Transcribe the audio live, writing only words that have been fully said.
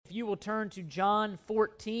you will turn to John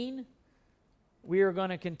 14, we are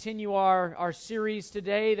going to continue our series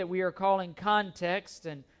today that we are calling Context.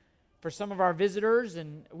 And for some of our visitors,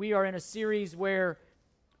 and we are in a series where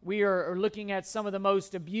we are looking at some of the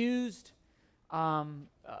most abused,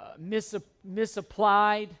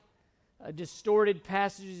 misapplied, distorted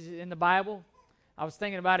passages in the Bible. I was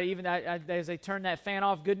thinking about it even as they turn that fan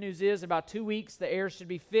off. Good news is, about 2 weeks, the air should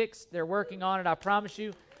be fixed. They're working on it, I promise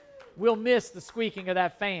you. We'll miss the squeaking of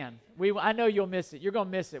that fan. I know you'll miss it. You're going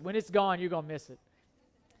to miss it. When it's gone, you're going to miss it.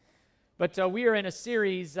 But we are in a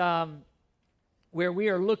series where we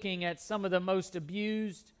are looking at some of the most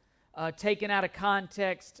abused, taken out of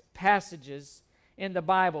context passages in the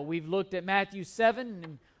Bible. We've looked at Matthew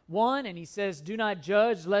 7:1, and he says, "Do not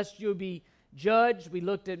judge, lest you be judged." We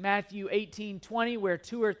looked at Matthew 18:20, where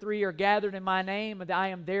 2 or 3 are gathered in my name, and I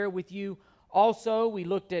am there with you also. We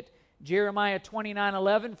looked at Jeremiah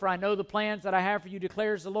 29:11, "For I know the plans that I have for you,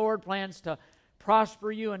 declares the Lord, plans to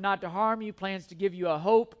prosper you and not to harm you, plans to give you a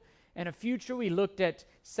hope and a future." We looked at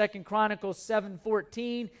 2 Chronicles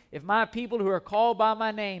 7:14, "If my people who are called by my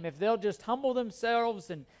name, if they'll just humble themselves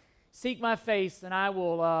and seek my face, then I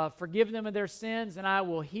will forgive them of their sins and I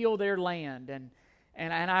will heal their land." And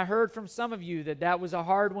I heard from some of you that was a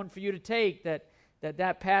hard one for you to take,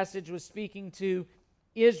 that passage was speaking to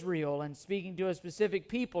Israel and speaking to a specific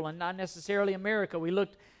people and not necessarily America. We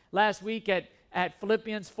looked last week at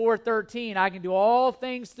Philippians 4:13, "I can do all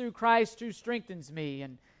things through Christ who strengthens me."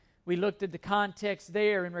 And we looked at the context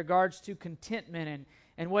there in regards to contentment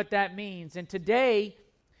and what that means. And today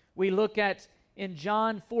we look at, in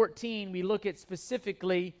John 14, we look at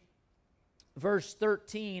specifically verse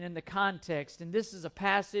 13 in the context. And this is a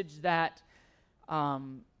passage that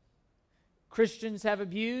Christians have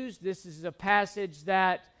abused. This is a passage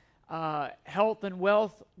that health and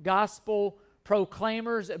wealth gospel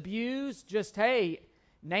proclaimers abuse. Just, hey,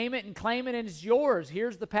 name it and claim it and it's yours.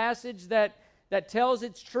 Here's the passage that tells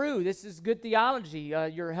it's true. This is good theology.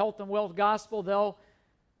 Your health and wealth gospel,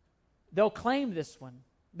 they'll claim this one.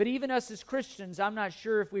 But even us as Christians, I'm not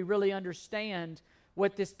sure if we really understand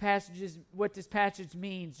what this passage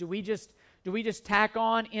means. Do we just tack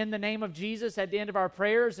on "in the name of Jesus" at the end of our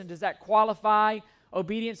prayers, and does that qualify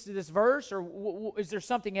obedience to this verse, or is there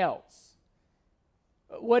something else?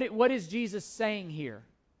 What is Jesus saying here?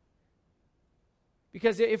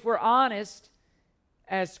 Because if we're honest,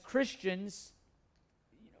 as Christians,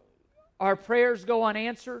 our prayers go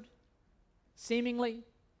unanswered, seemingly.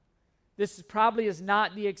 This probably is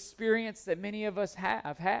not the experience that many of us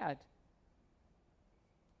have had.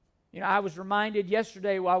 I was reminded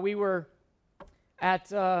yesterday while we were at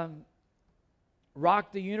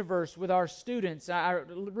Rock the Universe with our students. I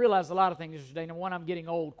realized a lot of things yesterday. Number one, I'm getting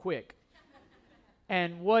old quick.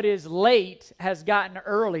 And what is late has gotten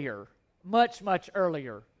earlier, much, much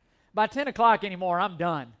earlier. By 10 o'clock anymore, I'm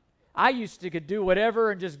done. I used to could do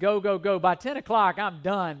whatever and just go. By 10 o'clock, I'm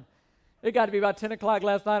done. It got to be about 10 o'clock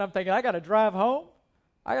last night. I'm thinking, I got to drive home.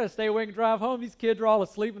 I got to stay awake and drive home. These kids are all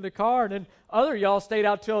asleep in the car. And then other y'all stayed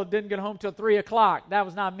out didn't get home till 3 o'clock. That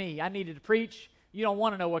was not me. I needed to preach. You don't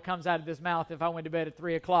want to know what comes out of this mouth if I went to bed at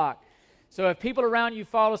 3 o'clock. So if people around you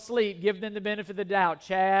fall asleep, give them the benefit of the doubt.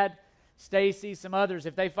 Chad, Stacy, some others,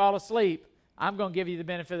 if they fall asleep, I'm going to give you the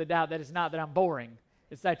benefit of the doubt that it's not that I'm boring.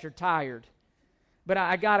 It's that you're tired. But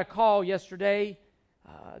I got a call yesterday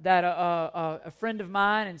that a friend of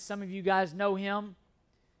mine, and some of you guys know him,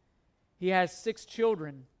 he has 6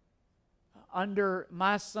 children under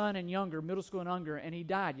my son and younger, middle school and younger, and he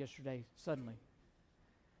died yesterday suddenly.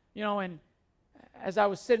 And as I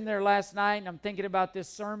was sitting there last night and I'm thinking about this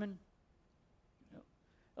sermon,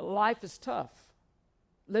 life is tough.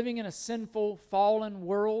 Living in a sinful, fallen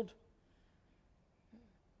world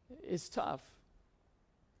is tough.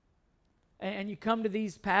 And you come to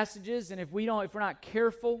these passages, and if we're not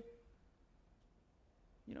careful,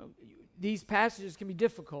 these passages can be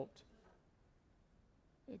difficult.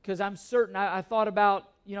 Because I'm certain, I thought about,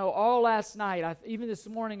 all last night, even this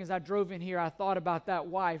morning as I drove in here, I thought about that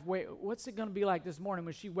wife. Wait, what's it going to be like this morning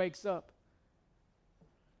when she wakes up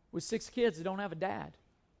with 6 kids that don't have a dad?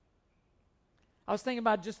 I was thinking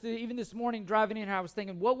about even this morning driving in here, I was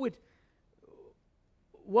thinking, what would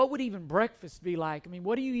even breakfast be like? I mean,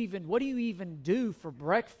 what do you even do for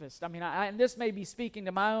breakfast? I mean, and this may be speaking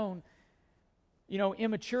to my own,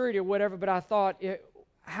 immaturity or whatever, but I thought,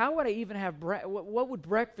 how would I even have what would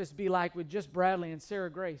breakfast be like with just Bradley and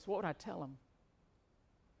Sarah Grace? What would I tell them?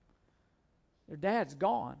 Their dad's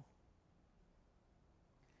gone.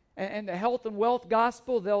 and the health and wealth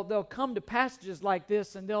gospel, they'll come to passages like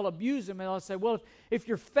this and they'll abuse them, and they'll say, well, if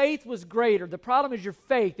your faith was greater, the problem is your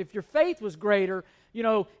faith. If your faith was greater,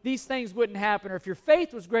 these things wouldn't happen. Or if your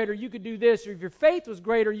faith was greater, you could do this. Or if your faith was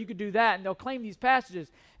greater, you could do that. And they'll claim these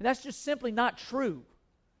passages. And that's just simply not true.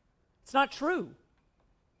 It's not true.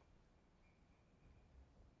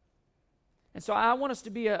 And so I want us to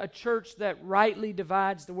be a church that rightly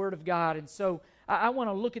divides the Word of God. And so I want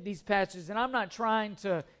to look at these passages, and I'm not trying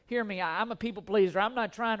to, hear me, I'm a people pleaser. I'm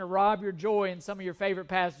not trying to rob your joy in some of your favorite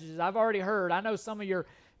passages. I've already heard. I know some of your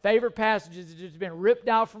favorite passages have just been ripped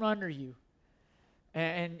out from under you.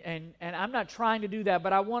 And I'm not trying to do that,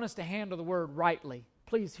 but I want us to handle the Word rightly.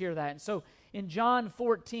 Please hear that. And so in John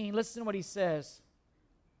 14, listen to what he says.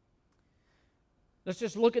 Let's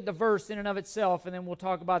just look at the verse in and of itself, and then we'll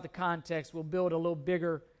talk about the context. We'll build a little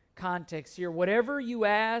bigger context here. Whatever you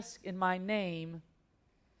ask in my name,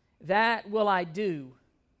 that will I do,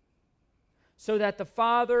 so that the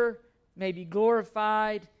Father may be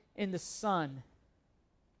glorified in the Son.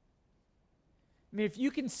 I mean, if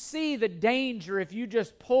you can see the danger if you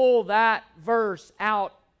just pull that verse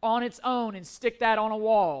out on its own and stick that on a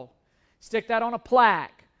wall, stick that on a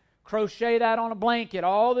plaque, crochet that on a blanket,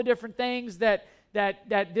 all the different things that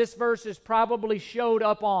this verse is probably showed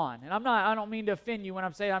up on. And I don't mean to offend you when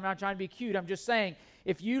I'm saying I'm not trying to be cute. I'm just saying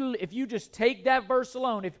if you just take that verse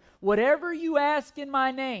alone, if whatever you ask in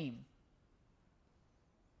my name,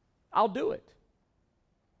 I'll do it.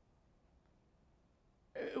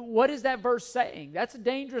 What is that verse saying? That's a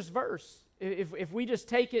dangerous verse if we just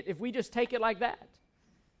take it like that.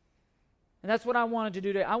 And that's what I wanted to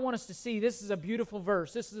do today. I want us to see this is a beautiful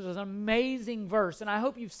verse. This is an amazing verse. And I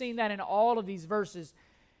hope you've seen that in all of these verses.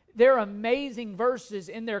 They're amazing verses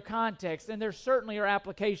in their context, and there certainly are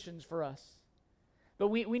applications for us. But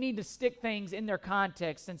we need to stick things in their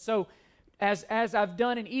context. And so as I've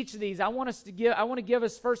done in each of these, I want to give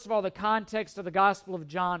us, first of all, the context of the Gospel of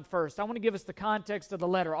John first. I want to give us the context of the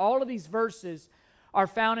letter. All of these verses are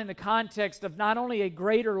found in the context of not only a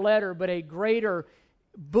greater letter, but a greater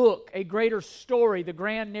book, a greater story, the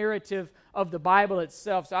grand narrative of the Bible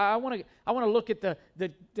itself. So I want to look at the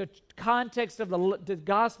context of the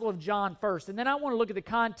Gospel of John first, and then I want to look at the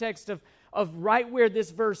context of right where this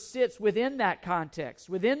verse sits within that context,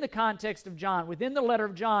 within the context of John, within the letter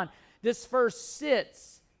of John. This verse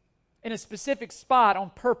sits in a specific spot on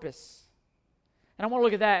purpose, and I want to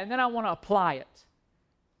look at that, and then I want to apply it.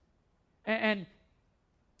 And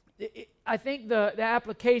I think the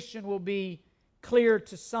application will be clear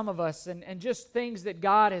to some of us, and just things that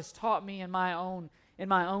God has taught me in my own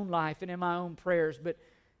life and in my own prayers. But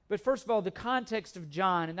first of all, the context of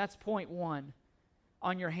John, and that's point one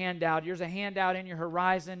on your handout. There's a handout in your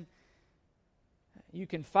horizon. You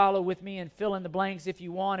can follow with me and fill in the blanks if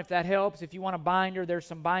you want, if that helps. If you want a binder, there's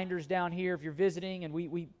some binders down here if you're visiting, and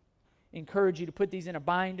we encourage you to put these in a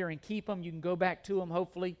binder and keep them. You can go back to them,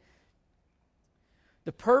 hopefully.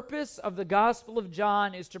 The purpose of the Gospel of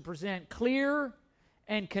John is to present clear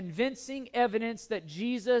and convincing evidence that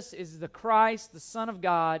Jesus is the Christ, the Son of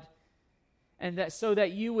God, and that so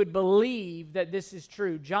that you would believe that this is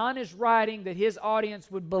true. John is writing that his audience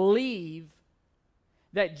would believe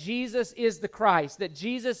that Jesus is the Christ, that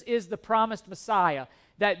Jesus is the promised Messiah,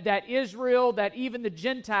 that Israel, that even the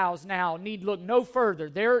Gentiles now need look no further.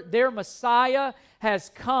 Their Messiah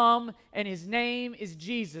has come, and his name is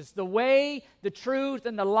Jesus. The way, the truth,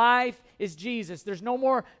 and the life is Jesus. There's no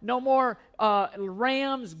more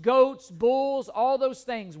rams, goats, bulls, all those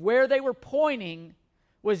things. Where they were pointing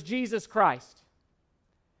was Jesus Christ.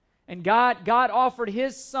 And God offered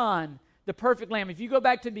his Son, the perfect Lamb. If you go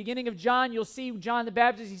back to the beginning of John, you'll see John the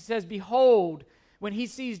Baptist, he says, behold, when he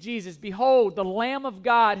sees Jesus, behold, the Lamb of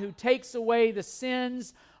God who takes away the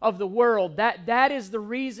sins of the world. That is the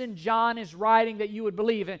reason John is writing, that you would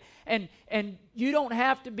believe. And you don't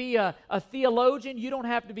have to be a theologian. You don't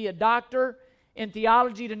have to be a doctor in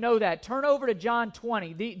theology to know that. Turn over to John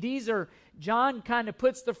 20. John kind of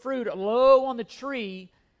puts the fruit low on the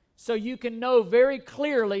tree so you can know very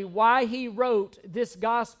clearly why he wrote this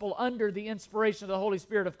gospel under the inspiration of the Holy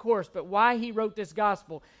Spirit, of course, but why he wrote this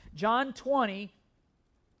gospel. John 20,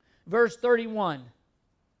 verse 31.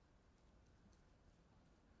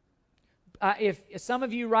 If some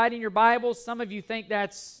of you write in your Bibles, some of you think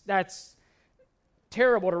that's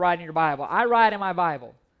terrible to write in your Bible. I write in my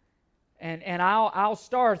Bible, and I'll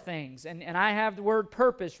star things, and I have the word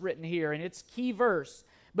purpose written here, and it's key verse.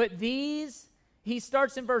 But these, he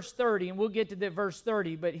starts in verse 30, and we'll get to the verse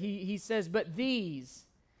 30, but he says, but these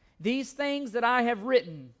things that I have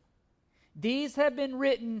written, These have been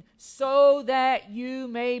written so that you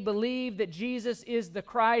may believe that Jesus is the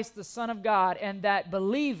Christ, the Son of God, and that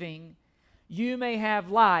believing you may have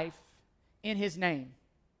life in His name.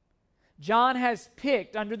 John has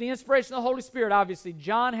picked, under the inspiration of the Holy Spirit, obviously,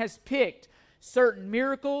 John has picked certain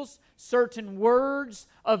miracles, certain words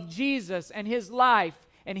of Jesus and His life,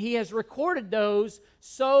 and he has recorded those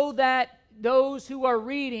so that those who are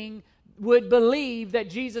reading would believe that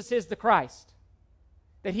Jesus is the Christ,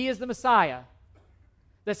 that He is the Messiah,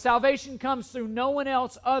 that salvation comes through no one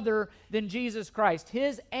else other than Jesus Christ.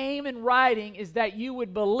 His aim in writing is that you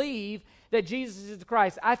would believe that Jesus is the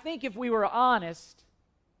Christ. I think if we were honest,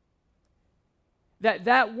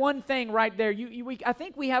 that one thing right there, I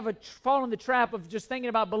think we have fallen in the trap of just thinking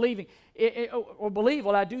about believing. Or believe,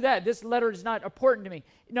 well, I do that. This letter is not important to me.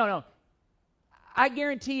 No. I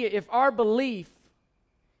guarantee you, if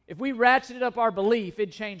we ratcheted up our belief,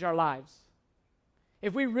 it'd change our lives.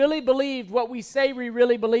 If we really believed what we say we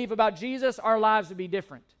really believe about Jesus, our lives would be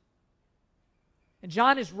different. And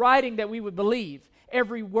John is writing that we would believe.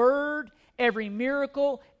 Every word, every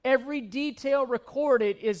miracle, every detail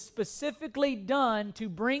recorded is specifically done to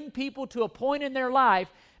bring people to a point in their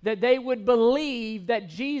life that they would believe that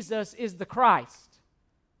Jesus is the Christ.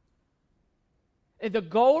 And the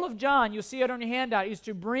goal of John, you'll see it on your handout, is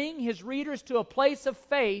to bring his readers to a place of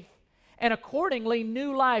faith and accordingly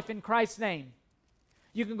new life in Christ's name.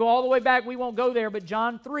 You can go all the way back, we won't go there, but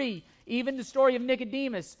John 3, even the story of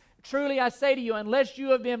Nicodemus, truly I say to you, unless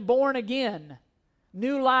you have been born again,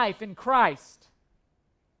 new life in Christ.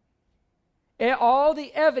 All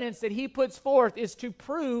the evidence that he puts forth is to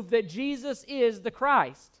prove that Jesus is the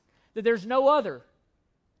Christ, that there's no other.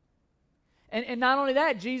 And not only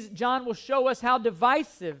that, John will show us how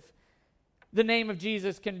divisive the name of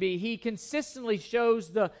Jesus can be. He consistently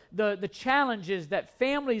shows the challenges that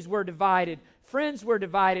families were divided, friends were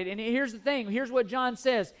divided. And here's the thing, here's what John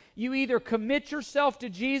says. You either commit yourself to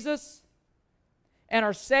Jesus and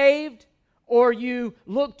are saved, or you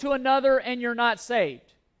look to another and you're not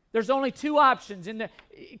saved. There's only two options.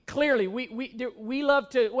 Clearly, we love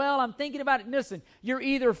to, well, I'm thinking about it. Listen, you're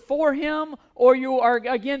either for Him or you are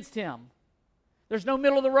against Him. There's no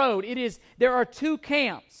middle of the road. There are two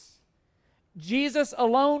camps. Jesus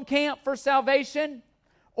alone camp for salvation,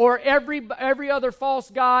 or every other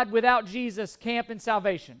false god without Jesus camp in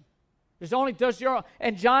salvation.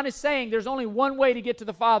 And John is saying there's only one way to get to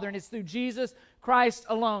the Father, and it's through Jesus Christ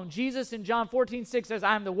alone. Jesus in John 14:6 says,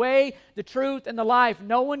 I am the way, the truth, and the life.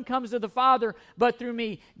 No one comes to the Father but through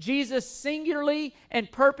me. Jesus singularly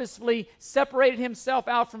and purposefully separated Himself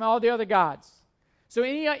out from all the other gods. So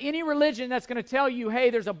any religion that's going to tell you,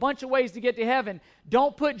 hey, there's a bunch of ways to get to heaven,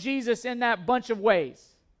 don't put Jesus in that bunch of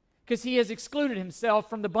ways, because He has excluded Himself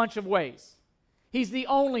from the bunch of ways. He's the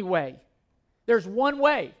only way. There's one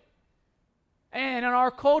way. And in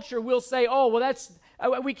our culture, we'll say, oh,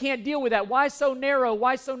 well, we can't deal with that. Why so narrow?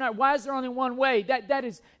 Why so narrow? Why is there only one way?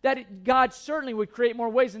 God certainly would create more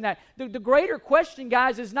ways than that. The greater question,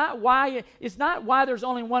 guys, is not why there's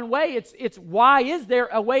only one way. It's why is there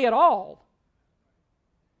a way at all?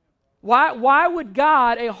 Why would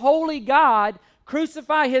God, a holy God,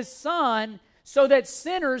 crucify His Son so that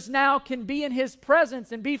sinners now can be in His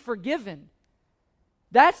presence and be forgiven?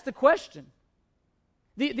 That's the question.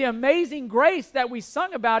 The amazing grace that we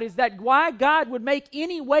sung about is that why God would make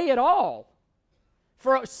any way at all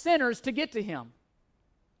for sinners to get to Him.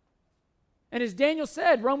 And as Daniel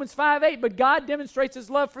said, Romans 5:8, but God demonstrates His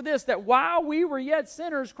love for this, that while we were yet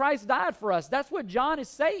sinners, Christ died for us. That's what John is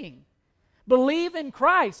saying. Believe in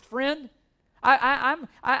Christ, friend.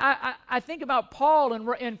 I think about Paul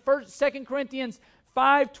in 2 Corinthians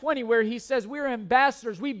 5:20, where he says, we're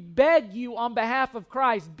ambassadors. We beg you on behalf of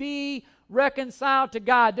Christ, be reconciled to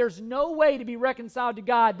God. There's no way to be reconciled to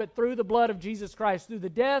God but through the blood of Jesus Christ, through the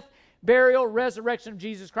death, burial, resurrection of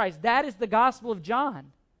Jesus Christ. That is the gospel of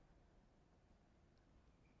John.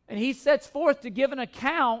 And he sets forth to give an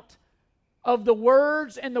account of the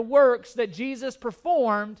words and the works that Jesus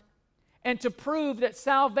performed, and to prove that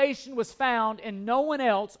salvation was found in no one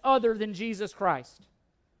else other than Jesus Christ.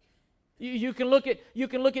 You can look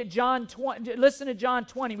at John 20. Listen to John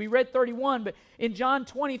 20. We read 31, but in John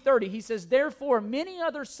 20:30, he says, therefore many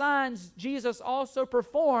other signs Jesus also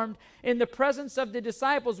performed in the presence of the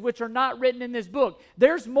disciples, which are not written in this book.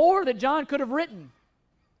 There's more that John could have written,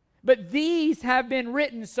 but these have been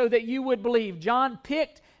written so that you would believe. John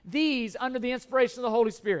picked these under the inspiration of the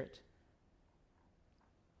Holy Spirit.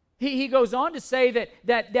 He goes on to say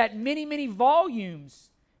that many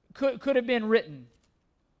volumes could have been written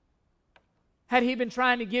had he been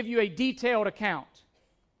trying to give you a detailed account.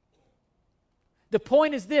 The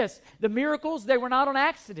point is this: the miracles, they were not on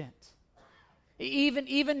accident. Even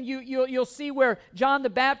you'll see where John the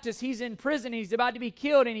Baptist, he's in prison and he's about to be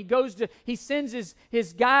killed, and he sends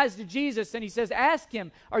his guys to Jesus and he says, ask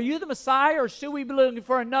him, are you the Messiah or should we be looking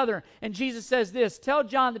for another? And Jesus says this, tell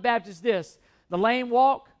John the Baptist this, the lame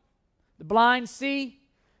walk, the blind see,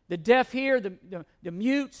 the deaf hear, the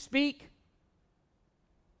mute speak.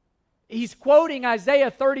 He's quoting Isaiah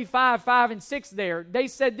 35, 5 and 6 there. They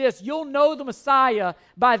said this, you'll know the Messiah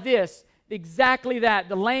by this. Exactly that.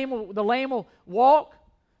 The lame will walk,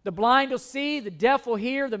 the blind will see, the deaf will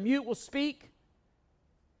hear, the mute will speak.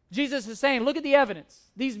 Jesus is saying, look at the evidence.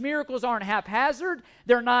 These miracles aren't haphazard.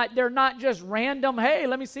 They're not just random, hey,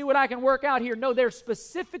 let me see what I can work out here. No, they're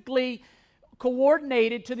specifically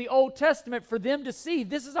coordinated to the Old Testament for them to see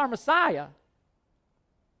this is our Messiah.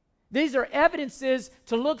 These are evidences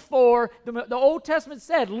to look for. The Old Testament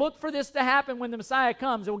said, look for this to happen when the Messiah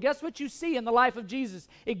comes. Well, guess what you see in the life of Jesus?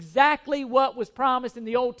 Exactly what was promised in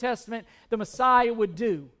the Old Testament the Messiah would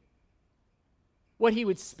do. What he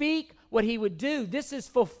would speak, what he would do. This is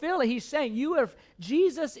fulfilling. He's saying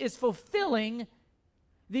Jesus is fulfilling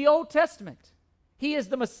the Old Testament. He is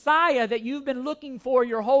the Messiah that you've been looking for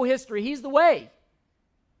your whole history. He's the way.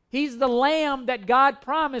 He's the Lamb that God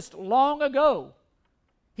promised long ago.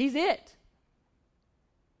 He's it.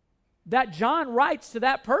 That John writes to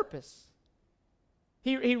that purpose.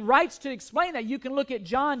 He writes to explain that. You can look at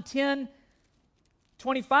John 10:25.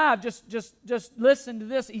 Just listen to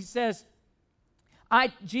this. He says,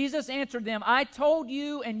 Jesus answered them, I told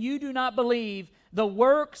you and you do not believe. The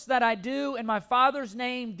works that I do in my Father's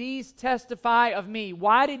name, these testify of me.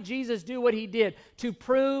 Why did Jesus do what he did? To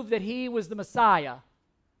prove that he was the Messiah.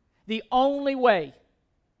 The only way.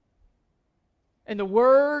 And the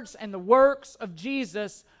words and the works of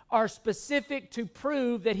Jesus are specific to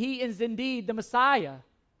prove that he is indeed the Messiah.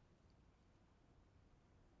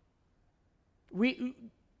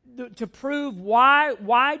 To prove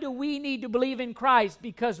why do we need to believe in Christ?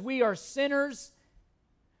 Because we are sinners.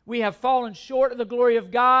 We have fallen short of the glory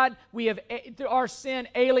of God. Our sin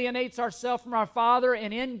alienates ourselves from our Father,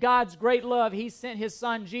 and in God's great love, he sent his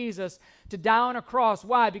Son Jesus to die on a cross.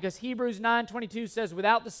 Why? Because Hebrews 9:22 says,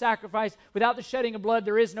 without the sacrifice, without the shedding of blood,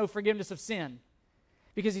 there is no forgiveness of sin.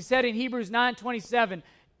 Because he said in Hebrews 9:27,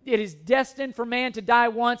 it is destined for man to die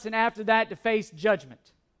once, and after that to face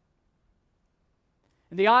judgment.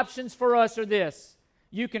 And the options for us are this.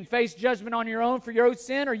 You can face judgment on your own for your own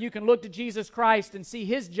sin, or you can look to Jesus Christ and see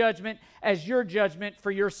his judgment as your judgment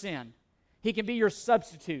for your sin. He can be your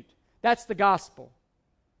substitute. That's the gospel.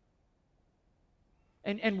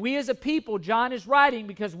 And we as a people, John is writing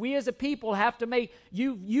because we as a people have to make,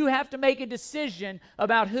 you have to make a decision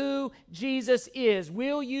about who Jesus is.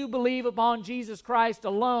 Will you believe upon Jesus Christ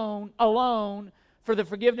alone for the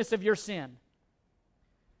forgiveness of your sin?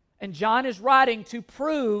 And John is writing to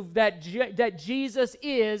prove that Jesus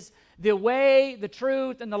is the way, the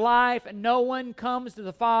truth, and the life, and no one comes to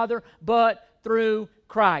the Father but through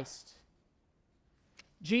Christ.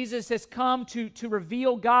 Jesus has come to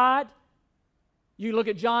reveal God. You look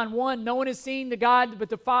at John 1, no one has seen the God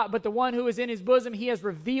but the one who is in his bosom. He has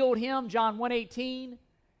revealed him, John 1:18.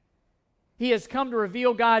 He has come to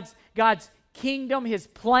reveal God's kingdom, his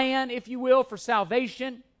plan, if you will, for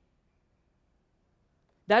salvation.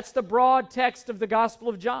 That's the broad text of the Gospel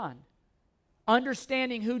of John.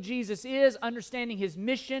 Understanding who Jesus is, understanding his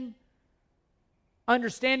mission,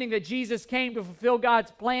 understanding that Jesus came to fulfill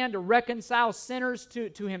God's plan to reconcile sinners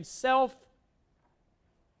to himself,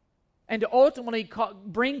 and to ultimately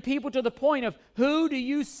bring people to the point of, who do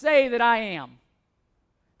you say that I am?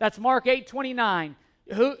 That's Mark 8:29.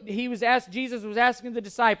 Jesus was asking the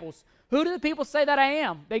disciples, who do the people say that I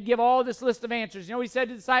am? They give all this list of answers. You know what he said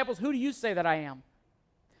to the disciples? Who do you say that I am?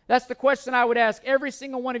 That's the question I would ask every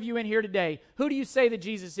single one of you in here today. Who do you say that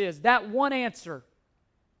Jesus is? That one answer.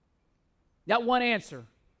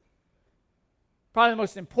 Probably the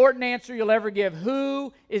most important answer you'll ever give.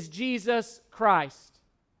 Who is Jesus Christ?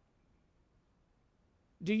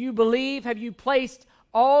 Do you believe? Have you placed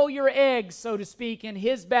all your eggs, so to speak, in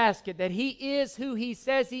his basket, that he is who he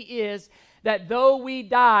says he is, that though we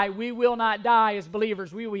die, we will not die as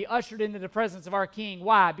believers. We will be ushered into the presence of our King.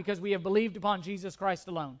 Why? Because we have believed upon Jesus Christ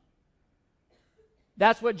alone.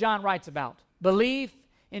 That's what John writes about. Belief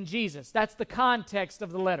in Jesus. That's the context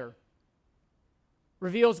of the letter.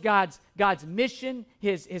 Reveals God's mission,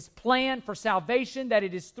 his plan for salvation, that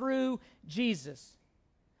it is through Jesus.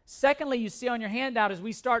 Secondly, you see on your handout as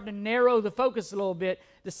we start to narrow the focus a little bit,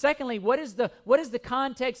 what is the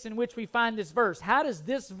context in which we find this verse? How does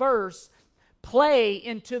this verse play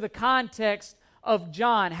into the context of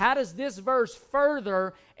John? How does this verse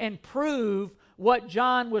further and prove what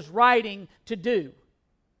John was writing to do?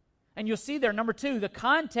 And you'll see there, number 2, the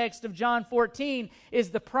context of John 14 is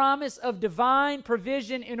the promise of divine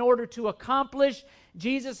provision in order to accomplish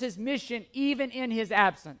Jesus' mission even in his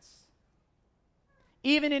absence.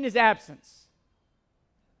 Even in his absence.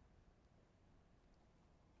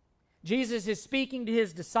 Jesus is speaking to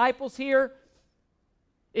his disciples here.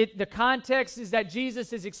 The context is that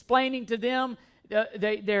Jesus is explaining to them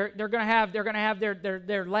they're going to have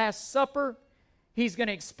their Last Supper. He's going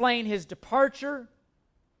to explain his departure.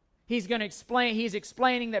 He's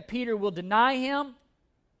explaining that Peter will deny him.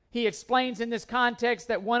 He explains in this context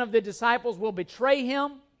that one of the disciples will betray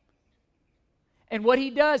him. And what he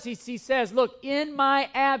does, he says, look, in my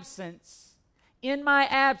absence,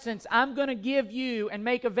 I'm going to give you and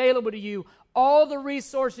make available to you all the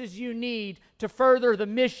resources you need to further the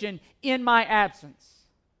mission in my absence.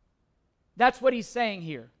 That's what he's saying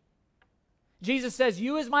here. Jesus says,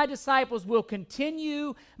 you as my disciples will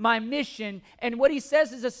continue my mission. And what he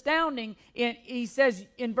says is astounding. He says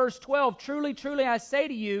in verse 12, truly, truly, I say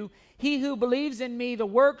to you, he who believes in me, the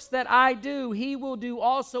works that I do, he will do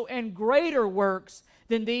also, and greater works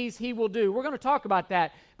than these he will do. We're going to talk about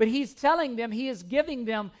that. But he's telling them, he is giving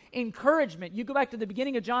them encouragement. You go back to the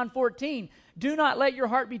beginning of John 14. Do not let your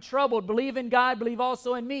heart be troubled. Believe in God, believe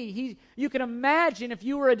also in me. You can imagine if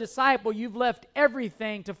you were a disciple, you've left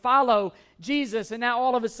everything to follow Jesus, and now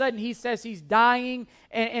all of a sudden he says he's dying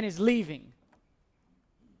and is leaving.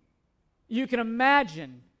 You can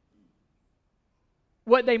imagine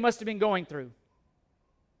what they must have been going through.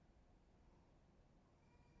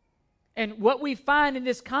 And what we find in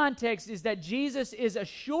this context is that Jesus is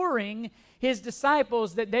assuring his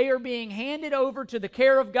disciples that they are being handed over to the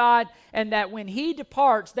care of God, and that when he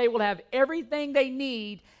departs, they will have everything they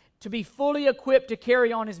need to be fully equipped to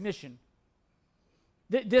carry on his mission.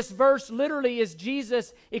 This verse literally is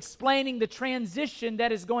Jesus explaining the transition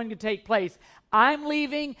that is going to take place. I'm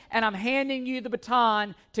leaving, and I'm handing you the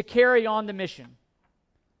baton to carry on the mission.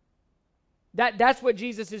 That's what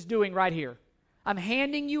Jesus is doing right here. I'm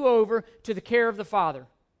handing you over to the care of the Father.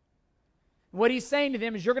 What he's saying to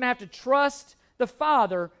them is you're going to have to trust the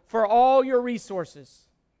Father for all your resources.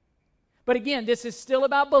 But again, this is still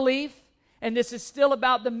about belief, and this is still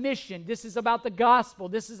about the mission. This is about the gospel.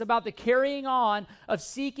 This is about the carrying on of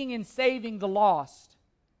seeking and saving the lost.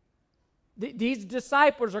 These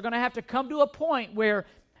disciples are going to have to come to a point where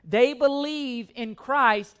they believe in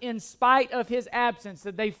Christ in spite of his absence,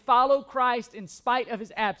 that they follow Christ in spite of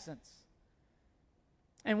his absence.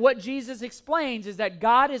 And what Jesus explains is that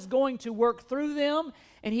God is going to work through them,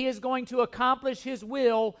 and he is going to accomplish his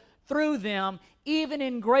will through them, even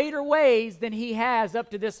in greater ways than he has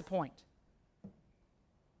up to this point.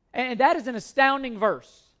 And that is an astounding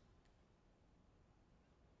verse.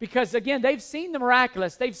 Because again, they've seen the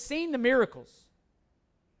miraculous, they've seen the miracles.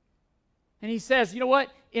 And he says, you know what?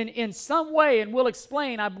 In some way, and we'll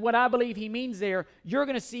explain what I believe he means there, you're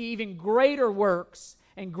going to see even greater works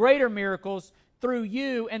and greater miracles through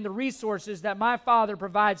you and the resources that my Father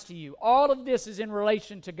provides to you. All of this is in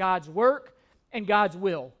relation to God's work and God's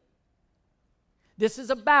will. This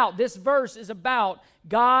verse is about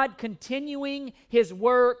God continuing his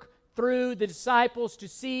work through the disciples to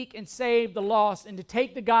seek and save the lost and to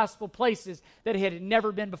take the gospel places that it had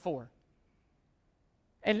never been before.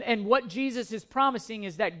 And what Jesus is promising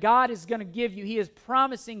is that God is going to give you, he is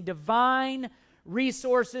promising divine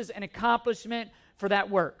resources and accomplishment for that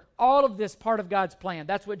work. All of this part of God's plan.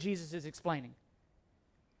 That's what Jesus is explaining.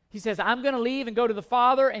 He says, I'm going to leave and go to the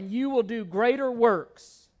Father, and you will do greater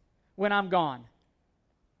works when I'm gone.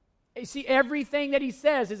 You see, everything that he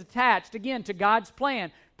says is attached, again, to God's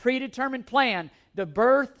plan, predetermined plan. The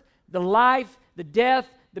birth, the life, the death,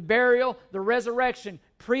 the burial, the resurrection,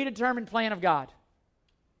 predetermined plan of God.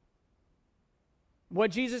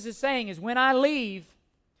 What Jesus is saying is when I leave,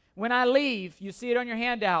 you see it on your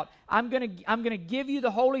handout, I'm going to give you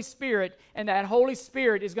the Holy Spirit, and that Holy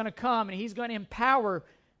Spirit is going to come, and he's going to empower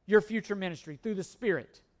your future ministry through the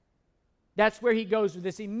Spirit. That's where he goes with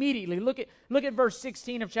this immediately. Look at verse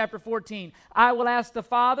 16 of chapter 14. I will ask the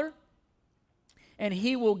Father, and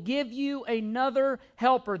he will give you another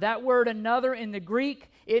helper. That word another in the Greek,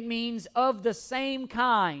 it means of the same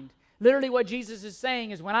kind. Literally what Jesus is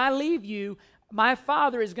saying is when I leave you, my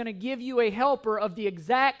Father is going to give you a helper of the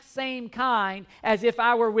exact same kind as if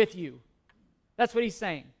I were with you. That's what he's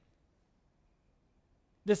saying.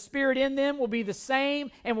 The Spirit in them will be the same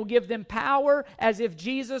and will give them power as if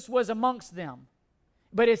Jesus was amongst them.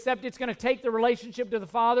 But except it's going to take the relationship to the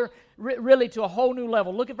Father really to a whole new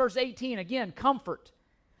level. Look at verse 18 again, comfort.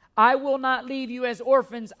 I will not leave you as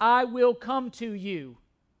orphans, I will come to you.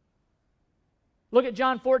 Look at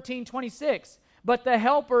John 14:26. But the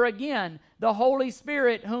Helper, again, the Holy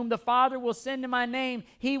Spirit, whom the Father will send in my name.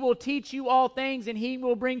 He will teach you all things, and he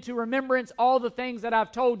will bring to remembrance all the things that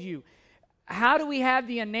I've told you. How do we have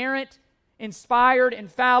the inerrant, inspired,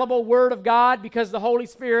 infallible Word of God? Because the Holy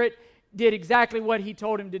Spirit did exactly what he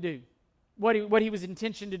told him to do, what he was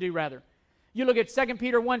intentioned to do, rather. You look at 2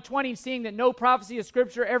 Peter 1:20, seeing that no prophecy of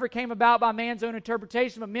Scripture ever came about by man's own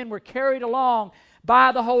interpretation, but men were carried along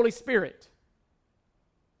by the Holy Spirit.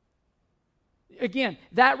 Again,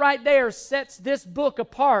 that right there sets this book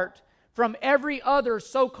apart from every other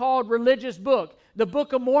so-called religious book. The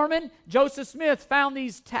Book of Mormon, Joseph Smith found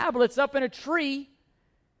these tablets up in a tree,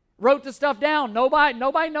 wrote the stuff down.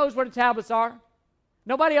 Nobody knows where the tablets are.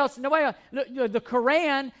 Nobody else. The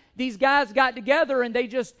Quran, these guys got together and they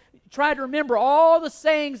just tried to remember all the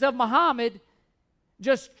sayings of Muhammad,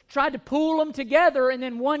 just tried to pool them together, and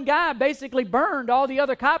then one guy basically burned all the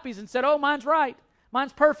other copies and said, oh, mine's right.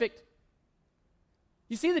 Mine's perfect.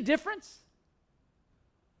 You see the difference?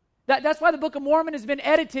 That's why the Book of Mormon has been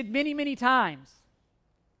edited many, many times.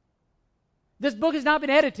 This book has not been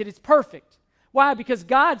edited. It's perfect. Why? Because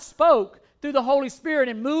God spoke through the Holy Spirit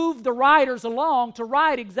and moved the writers along to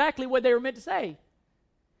write exactly what they were meant to say.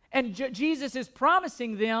 And Jesus is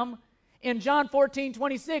promising them in John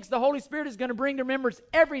 14:26, the Holy Spirit is going to bring to remembrance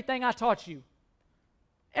everything I taught you.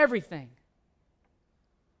 Everything.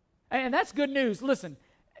 And that's good news. Listen,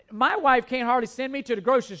 my wife can't hardly send me to the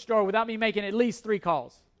grocery store without me making at least 3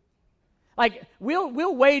 calls. Like,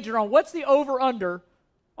 we'll wager on what's the over-under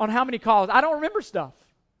on how many calls. I don't remember stuff.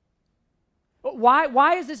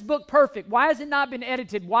 Why is this book perfect? Why has it not been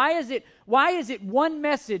edited? Why is it one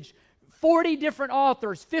message, 40 different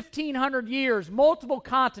authors, 1,500 years, multiple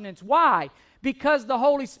continents? Why? Because the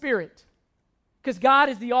Holy Spirit. Because God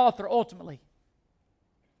is the author ultimately.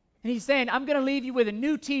 And he's saying, I'm going to leave you with a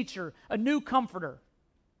new teacher, a new comforter.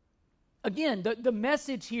 Again, the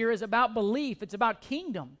message here is about belief. It's about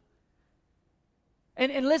kingdom.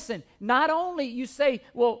 And listen, not only you say,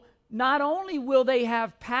 well, not only will they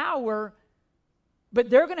have power, but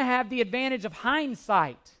they're going to have the advantage of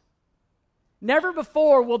hindsight. Never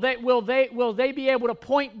before will they be able to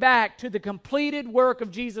point back to the completed work of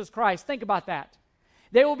Jesus Christ. Think about that.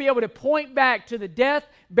 They will be able to point back to the death,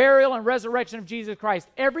 burial, and resurrection of Jesus Christ.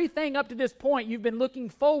 Everything up to this point, you've been looking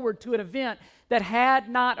forward to an event that had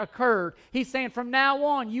not occurred. He's saying from now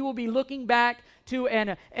on, you will be looking back to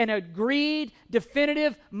an agreed,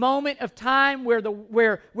 definitive moment of time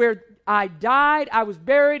where I died, I was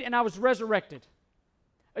buried, and I was resurrected.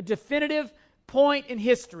 A definitive point in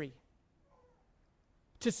history.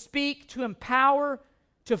 To speak, to empower,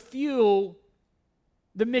 to fuel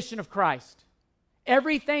the mission of Christ.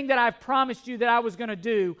 Everything that I've promised you that I was going to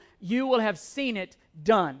do, you will have seen it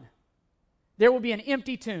done. There will be an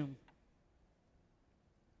empty tomb.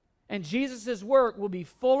 And Jesus' work will be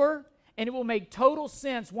fuller, and it will make total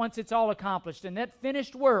sense once it's all accomplished. And that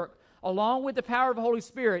finished work, along with the power of the Holy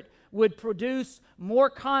Spirit, would produce more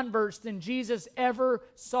converts than Jesus ever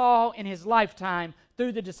saw in his lifetime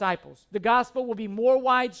through the disciples. The gospel will be more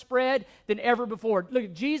widespread than ever before.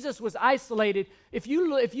 Look, Jesus was isolated. If you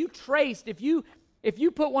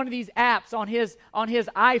put one of these apps on his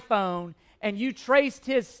iPhone and you traced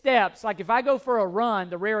his steps, like if I go for a run,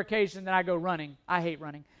 the rare occasion that I go running, I hate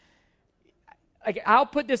running. I'll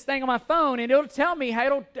put this thing on my phone and it'll tell me,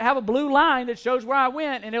 it'll have a blue line that shows where I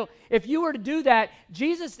went. And if you were to do that,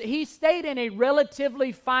 Jesus, he stayed in a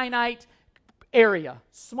relatively finite area,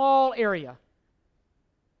 small area.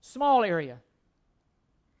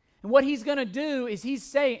 And what he's going to do is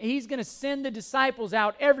he's going to send the disciples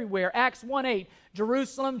out everywhere. Acts 1:8,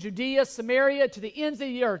 Jerusalem, Judea, Samaria, to the ends of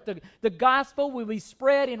the earth. The gospel will be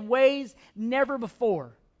spread in ways never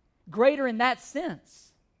before. Greater in that sense.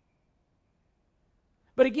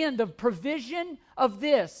 But again, the provision of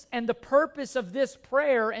this and the purpose of this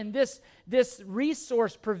prayer and this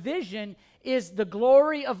resource provision is the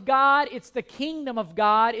glory of God. It's the kingdom of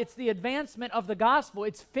God. It's the advancement of the gospel.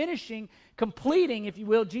 It's finishing, completing, if you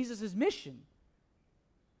will, Jesus' mission.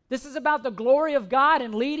 This is about the glory of God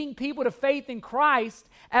and leading people to faith in Christ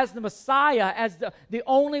as the Messiah, as the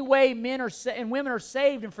only way men and women are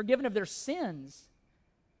saved and forgiven of their sins.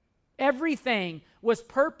 Everything was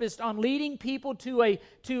purposed on leading people to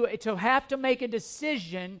have to make a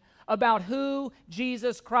decision about who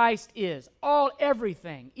Jesus Christ is.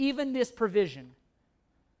 Everything, even this provision.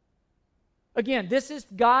 Again, this is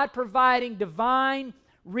God providing divine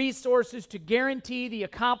resources to guarantee the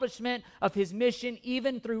accomplishment of his mission,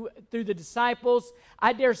 even through the disciples.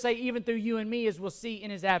 I dare say even through you and me, as we'll see in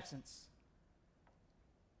his absence.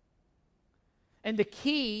 And the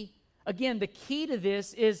key again, the key to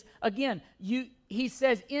this is, again, he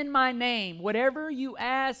says, in my name, whatever you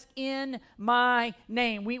ask in my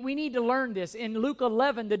name. We need to learn this. In Luke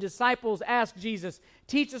 11, the disciples asked Jesus,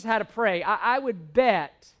 teach us how to pray. I would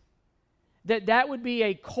bet that would be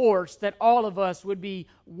a course that all of us would be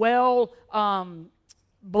well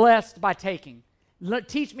blessed by taking.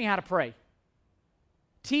 Teach me how to pray.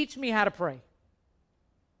 Teach me how to pray.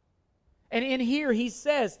 And in here he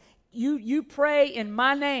says, you pray in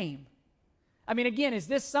my name. I mean, again, is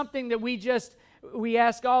this something that we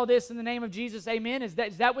ask all this in the name of Jesus, amen? Is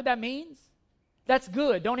that what that means? That's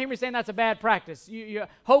good. Don't hear me saying that's a bad practice.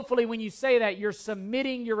 Hopefully when you say that, you're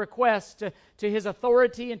submitting your request to his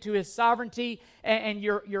authority and to his sovereignty, and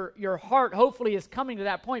your heart hopefully is coming to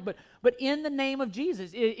that point. But in the name of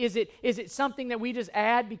Jesus, is it something that we just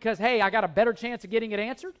add because, hey, I got a better chance of getting it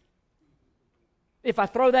answered if I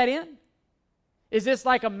throw that in? Is this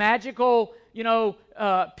like a magical,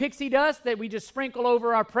 pixie dust that we just sprinkle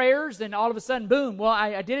over our prayers and all of a sudden, boom, well,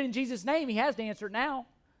 I did it in Jesus' name. He has to answer it now.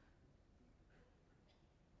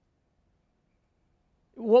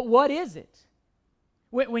 What is it?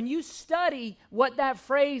 When you study what that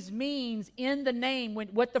phrase means in the name,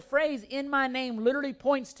 what the phrase in my name literally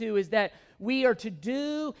points to is that we are to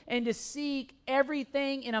do and to seek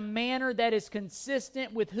everything in a manner that is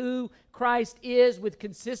consistent with who Christ is,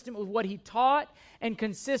 consistent with what he taught, and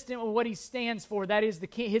consistent with what he stands for. That is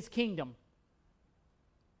his kingdom.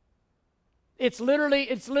 It's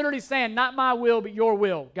literally saying, not my will, but your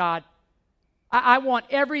will, God. I want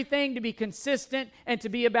everything to be consistent and to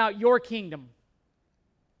be about your kingdom.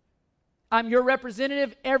 I'm your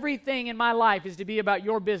representative. Everything in my life is to be about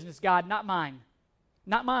your business, God, not mine.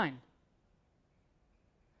 Not mine.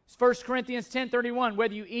 It's 1 Corinthians 10:31,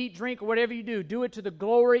 whether you eat, drink, or whatever you do it to the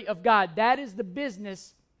glory of God. That is the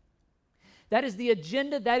business, that is the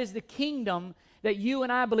agenda, that is the kingdom that you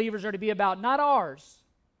and I believers are to be about, not ours.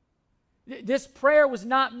 This prayer was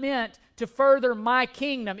not meant to further my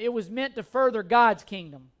kingdom. It was meant to further God's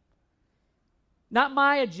kingdom. Not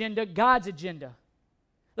my agenda, God's agenda.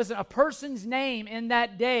 Listen, a person's name in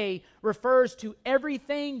that day refers to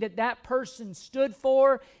everything that person stood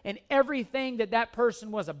for and everything that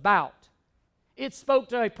person was about. It spoke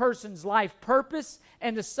to a person's life purpose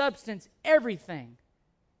and the substance, everything.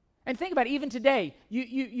 And think about it, even today,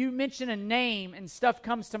 you mention a name and stuff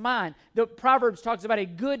comes to mind. The Proverbs talks about a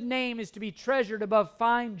good name is to be treasured above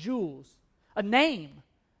fine jewels. A name.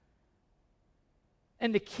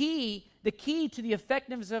 And the key to the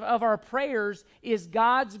effectiveness of our prayers is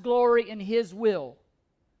God's glory and his will.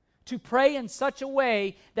 To pray in such a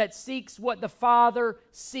way that seeks what the Father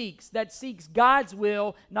seeks, that seeks God's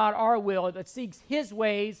will, not our will, that seeks his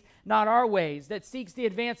ways, not our ways, that seeks the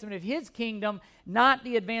advancement of his kingdom, not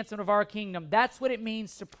the advancement of our kingdom. That's what it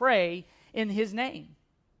means to pray in his name.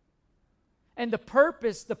 And the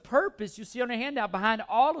purpose you see on your handout behind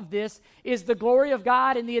all of this is the glory of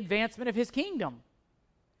God and the advancement of his kingdom.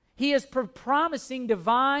 He is promising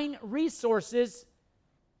divine resources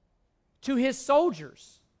to his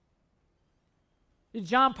soldiers.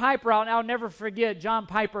 John Piper, I'll never forget John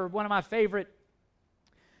Piper, one of my favorite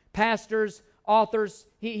pastors, authors.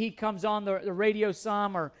 He comes on the radio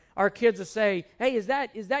some, or our kids will say, "Hey, is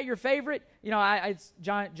that your favorite?"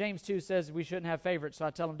 James 2 says we shouldn't have favorites, so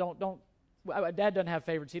I tell them don't. Dad doesn't have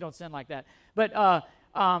favorites; he don't sin like that. But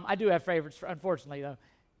I do have favorites, unfortunately, though.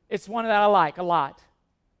 It's one that I like a lot.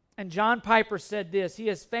 And John Piper said this. He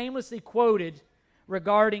is famously quoted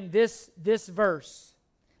regarding this verse.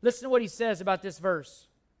 Listen to what he says about this verse.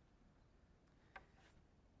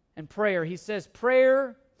 And prayer. He says,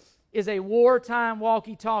 prayer is a wartime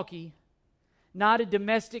walkie-talkie, not a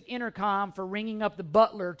domestic intercom for ringing up the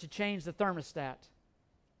butler to change the thermostat.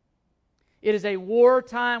 It is a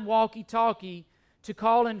wartime walkie-talkie to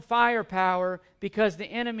call in firepower because the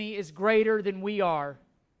enemy is greater than we are.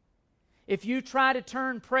 If you try to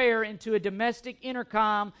turn prayer into a domestic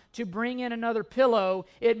intercom to bring in another pillow,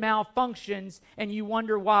 it malfunctions and you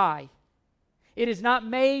wonder why. It is not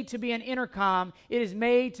made to be an intercom. It is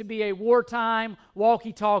made to be a wartime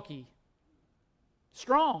walkie-talkie.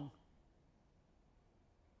 Strong.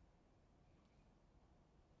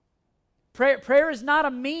 Prayer is not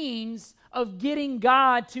a means of getting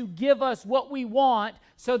God to give us what we want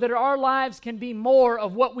so that our lives can be more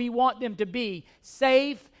of what we want them to be.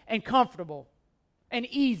 Safe and comfortable and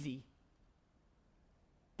easy.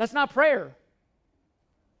 That's not prayer.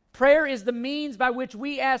 Prayer is the means by which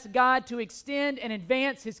we ask God to extend and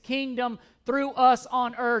advance his kingdom through us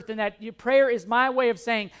on earth. And that prayer is my way of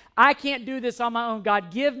saying, I can't do this on my own.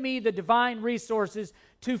 God, give me the divine resources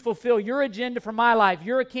to fulfill your agenda for my life.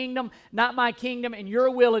 Your kingdom, not my kingdom, and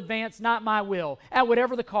your will advance, not my will, at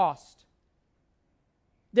whatever the cost.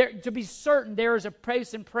 To be certain, there is a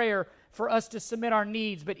place in prayer for us to submit our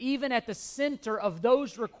needs. But even at the center of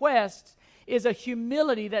those requests is a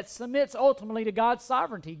humility that submits ultimately to God's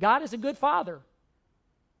sovereignty. God is a good Father.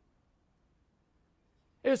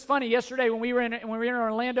 It was funny yesterday when we were in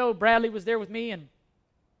Orlando. Bradley was there with me, and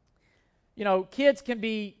kids can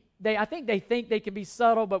be. I think they can be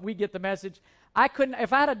subtle, but we get the message. I couldn't.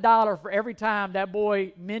 If I had $1 for every time that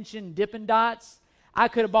boy mentioned Dippin' Dots, I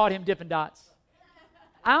could have bought him Dippin' Dots.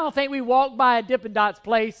 I don't think we walked by a Dippin' Dots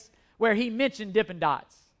place where he mentioned Dippin'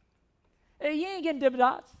 Dots. Hey, you ain't getting Dippin'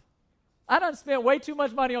 Dots. I done spent way too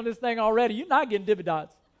much money on this thing already. You're not getting Dippin'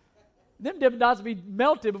 Dots. Them Dippin' Dots would be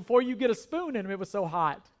melted before you get a spoon in them. It was so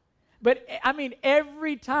hot. But, I mean,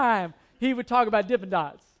 every time he would talk about Dippin'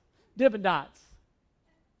 Dots. Dippin' Dots.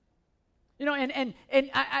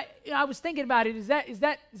 And I was thinking about it. Is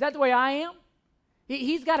that the way I am?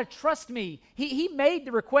 He's got to trust me. He made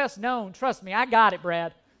the request known. Trust me, I got it,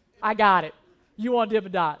 Brad. I got it. You want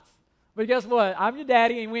Dippin' Dots. But guess what? I'm your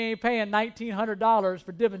daddy, and we ain't paying $1,900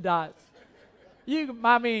 for Dippin' Dots.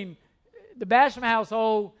 The Basham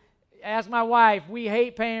household, ask my wife, we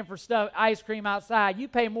hate paying for ice cream outside. You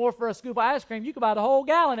pay more for a scoop of ice cream, you can buy the whole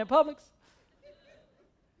gallon at Publix.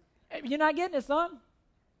 You're not getting it, son.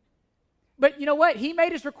 But you know what? He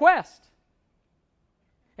made his request.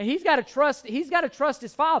 And he's got to trust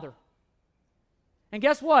his Father. And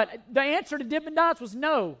guess what? The answer to Dippin' Dots was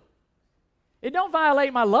no. It don't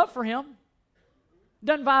violate my love for him. It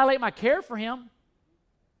doesn't violate my care for him.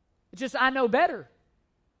 It's just I know better.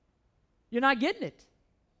 You're not getting it.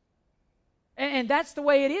 And that's the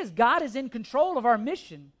way it is. God is in control of our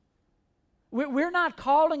mission. We're not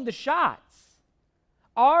calling the shots.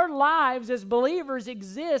 Our lives as believers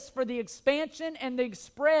exist for the expansion and the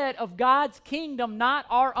spread of God's kingdom, not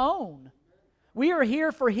our own. We are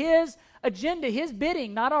here for His agenda, His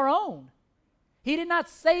bidding, not our own. He did not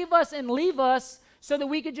save us and leave us so that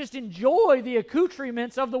we could just enjoy the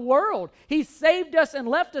accoutrements of the world. He saved us and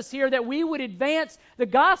left us here that we would advance the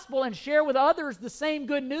gospel and share with others the same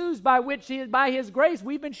good news by His grace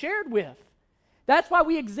we've been shared with. That's why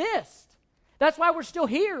we exist. That's why we're still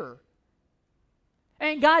here.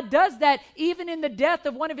 And God does that even in the death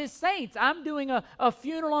of one of His saints. I'm doing a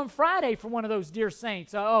funeral on Friday for one of those dear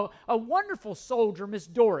saints, a wonderful soldier, Miss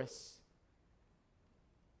Doris.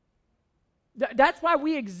 That's why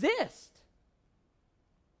we exist.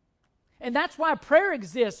 And that's why prayer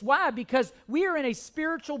exists. Why? Because we are in a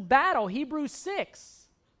spiritual battle. Ephesians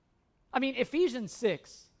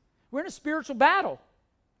 6. We're in a spiritual battle.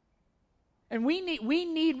 And we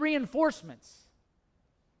need reinforcements.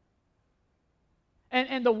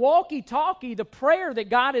 And the walkie-talkie, the prayer that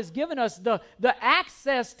God has given us, the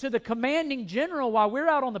access to the commanding general while we're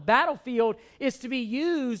out on the battlefield is to be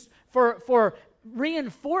used for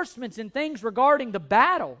reinforcements and things regarding the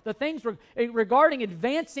battle, the things regarding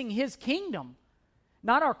advancing His kingdom,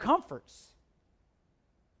 not our comforts.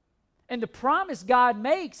 And the promise God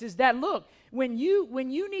makes is that, look, when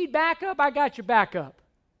you need backup, I got your backup.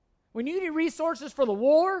 When you need resources for the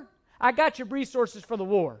war, I got your resources for the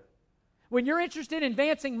war. When you're interested in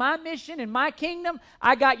advancing my mission and my kingdom,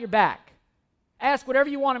 I got your back. Ask whatever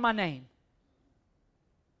you want in my name.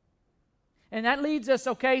 And that leads us,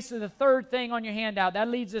 so the third thing on your handout, that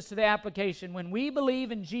leads us to the application. When we believe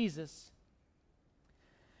in Jesus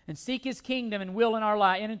and seek His kingdom and will in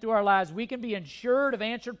and through our lives, we can be assured of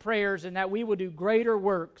answered prayers and that we will do greater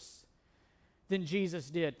works than Jesus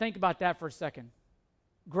did. Think about that for a second.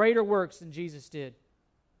 Greater works than Jesus did.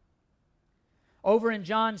 Over in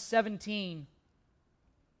John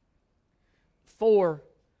 17:4,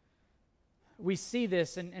 we see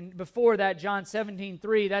this. And before that, John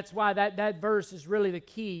 17:3, that's why that verse is really the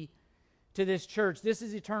key to this church. This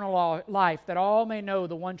is eternal life, that all may know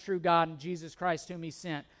the one true God and Jesus Christ whom He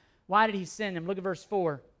sent. Why did He send Him? Look at verse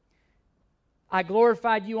 4. I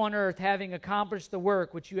glorified you on earth, having accomplished the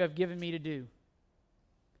work which you have given me to do.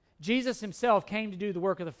 Jesus Himself came to do the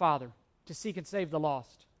work of the Father, to seek and save the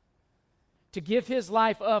lost, to give His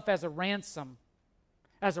life up as a ransom,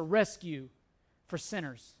 as a rescue for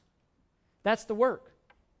sinners. That's the work.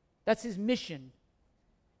 That's His mission.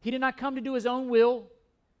 He did not come to do His own will.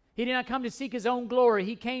 He did not come to seek His own glory.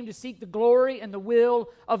 He came to seek the glory and the will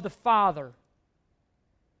of the Father.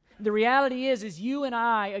 The reality is you and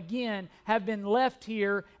I, again, have been left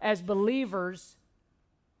here as believers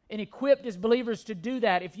and equipped as believers to do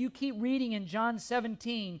that. If you keep reading in John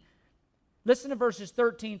 17, listen to verses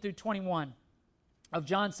 13 through 21 of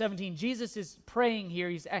John 17. Jesus is praying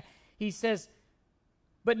here. He says,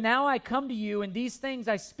 but now I come to you, and these things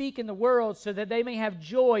I speak in the world so that they may have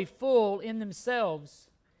joy full in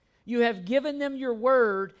themselves. You have given them your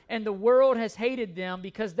word, and the world has hated them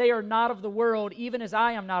because they are not of the world, even as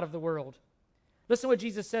I am not of the world. Listen to what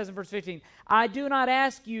Jesus says in verse 15. I do not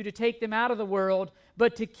ask you to take them out of the world,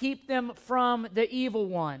 but to keep them from the evil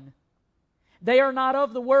one. They are not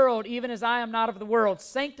of the world, even as I am not of the world.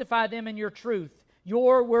 Sanctify them in your truth.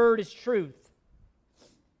 Your word is truth.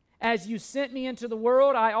 As you sent me into the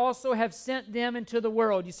world, I also have sent them into the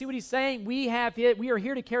world. You see what he's saying? We are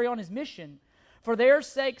here to carry on his mission. For their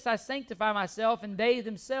sakes I sanctify myself, and they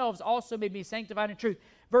themselves also may be sanctified in truth.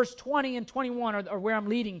 Verse 20 and 21 are where I'm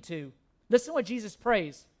leading to. Listen to what Jesus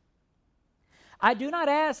prays. I do not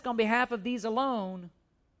ask on behalf of these alone,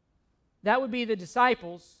 that would be the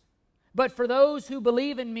disciples, but for those who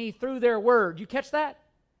believe in me through their word. You catch that?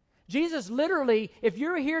 Jesus literally, if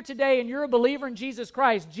you're here today and you're a believer in Jesus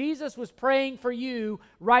Christ, Jesus was praying for you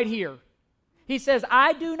right here. He says,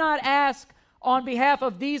 I do not ask on behalf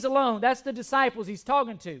of these alone. That's the disciples he's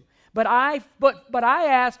talking to. But I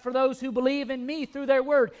ask for those who believe in me through their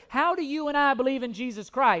word. How do you and I believe in Jesus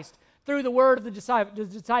Christ? Through the word of the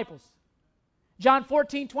disciples. John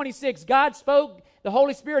 14:26, God spoke, the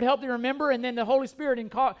Holy Spirit helped them remember, and then the Holy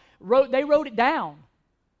Spirit wrote it down.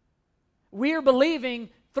 We are believing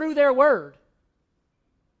through their word,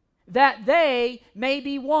 that they may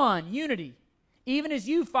be one, unity, even as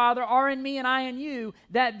you, Father, are in me and I in you,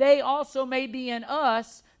 that they also may be in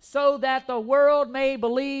us, so that the world may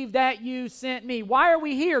believe that you sent me. Why are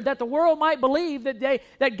we here? That the world might believe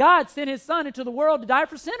that God sent his Son into the world to die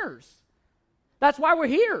for sinners. That's why we're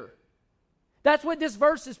here. That's what this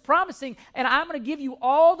verse is promising, and I'm going to give you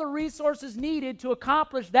all the resources needed to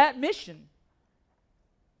accomplish that mission.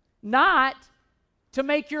 Not to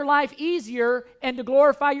make your life easier and to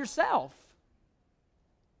glorify yourself.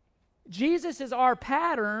 Jesus is our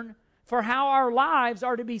pattern for how our lives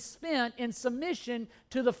are to be spent in submission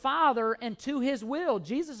to the Father and to his will.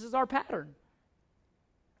 Jesus is our pattern.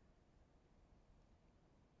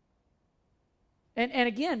 And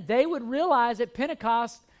again, they would realize at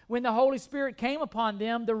Pentecost, when the Holy Spirit came upon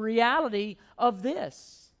them, the reality of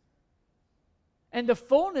this. And the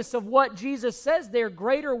fullness of what Jesus says there,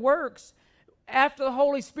 greater works. After the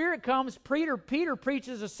Holy Spirit comes, Peter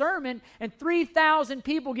preaches a sermon, and 3,000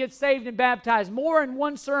 people get saved and baptized. More in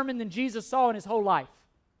one sermon than Jesus saw in his whole life.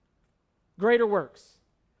 Greater works.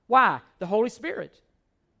 Why? The Holy Spirit.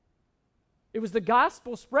 It was the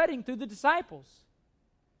gospel spreading through the disciples.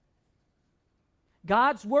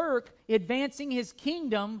 God's work advancing his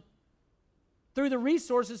kingdom through the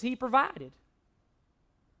resources he provided.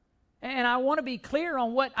 And I want to be clear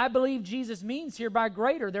on what I believe Jesus means here by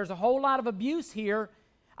greater. There's a whole lot of abuse here.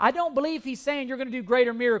 I don't believe he's saying you're going to do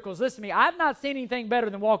greater miracles. Listen to me. I've not seen anything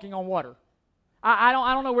better than walking on water. I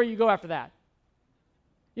don't know where you go after that.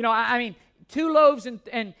 You know, I mean, 2 loaves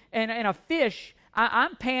and a fish.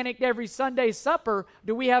 I'm panicked every Sunday supper.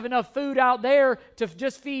 Do we have enough food out there to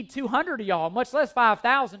just feed 200 of y'all, much less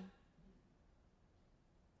 5,000?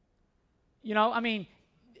 You know, I mean,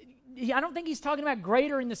 I don't think he's talking about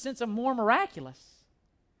greater in the sense of more miraculous.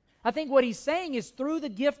 I think what he's saying is through the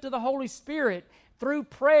gift of the Holy Spirit, through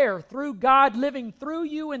prayer, through God living through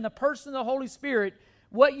you in the person of the Holy Spirit,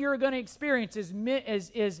 what you're going to experience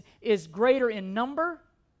is greater in number.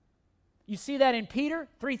 You see that in Peter,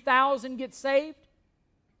 3,000 get saved.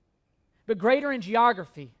 But greater in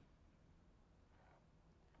geography.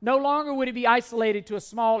 No longer would it be isolated to a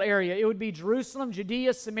small area. It would be Jerusalem,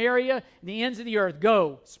 Judea, Samaria, the ends of the earth.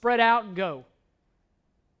 Go. Spread out and go.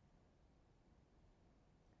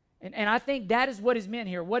 And I think that is what is meant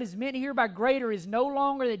here. What is meant here by greater is no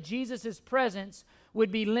longer that Jesus' presence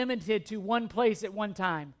would be limited to one place at one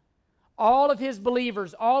time. All of his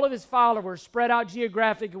believers, all of his followers spread out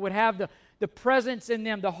geographically would have the presence in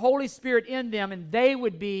them, the Holy Spirit in them, and they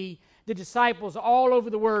would be the disciples all over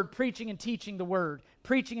the word, preaching and teaching the word,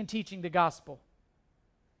 preaching and teaching the gospel.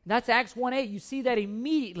 And that's Acts 1:8. You see that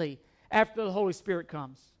immediately after the Holy Spirit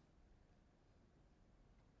comes.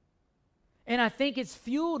 And I think it's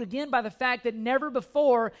fueled again by the fact that never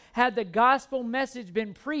before had the gospel message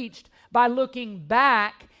been preached by looking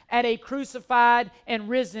back at a crucified and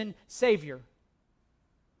risen Savior.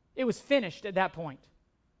 It was finished at that point.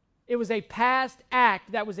 It was a past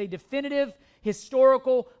act that was a definitive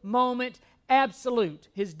historical moment, absolute.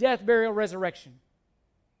 His death, burial, resurrection.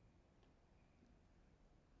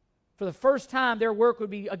 For the first time, their work would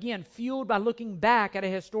be, again, fueled by looking back at a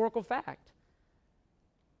historical fact.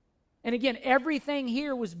 And again, everything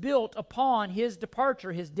here was built upon his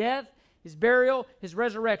departure, his death, his burial, his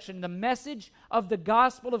resurrection. The message of the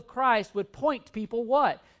gospel of Christ would point people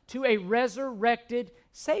what? To a resurrected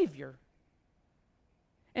Savior.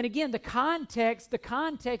 And again, the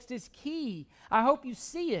context is key. I hope you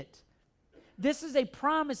see it. This is a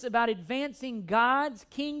promise about advancing God's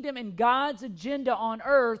kingdom and God's agenda on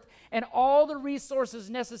earth and all the resources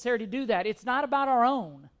necessary to do that. It's not about our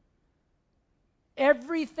own.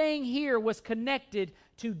 Everything here was connected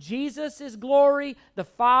to Jesus' glory, the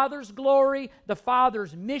Father's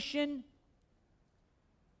mission.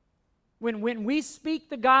 When we speak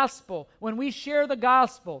the gospel, when we share the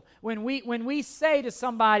gospel, when we say to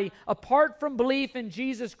somebody, apart from belief in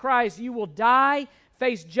Jesus Christ, you will die,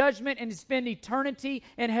 face judgment, and spend eternity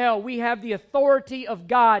in hell, we have the authority of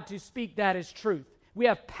God to speak that as truth. We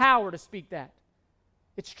have power to speak that.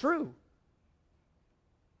 It's true.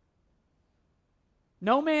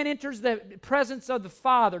 No man enters the presence of the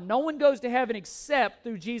Father. No one goes to heaven except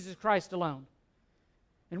through Jesus Christ alone.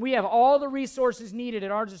 And we have all the resources needed at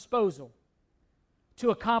our disposal to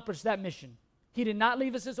accomplish that mission. He did not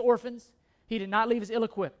leave us as orphans. He did not leave us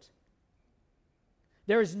ill-equipped.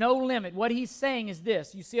 There is no limit. What he's saying is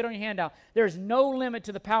this. You see it on your handout. There is no limit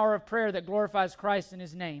to the power of prayer that glorifies Christ in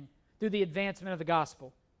His name through the advancement of the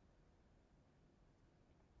gospel.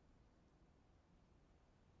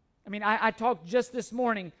 I mean, I talked just this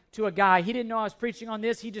morning to a guy. He didn't know I was preaching on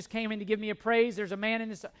this. He just came in to give me a praise. There's a man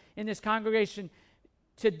in this congregation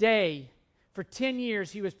today. For 10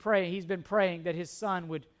 years he was praying. He's been praying that his son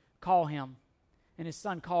would call him. And his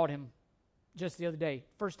son called him just the other day.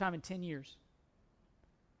 First time in 10 years.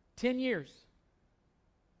 10 years.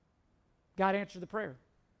 God answered the prayer.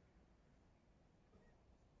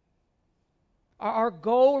 Our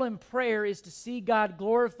goal in prayer is to see God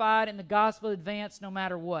glorified and the gospel advanced no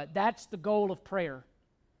matter what. That's the goal of prayer.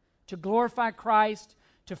 To glorify Christ,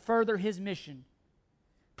 to further His mission.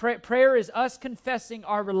 Prayer is us confessing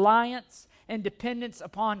our reliance and dependence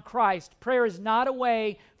upon Christ. Prayer is not a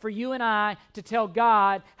way for you and I to tell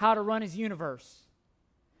God how to run His universe.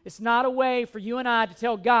 It's not a way for you and I to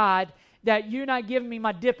tell God that you're not giving me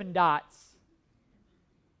my Dippin' Dots.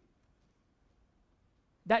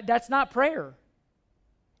 That's not prayer.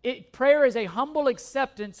 Prayer is a humble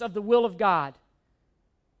acceptance of the will of God.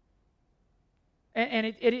 And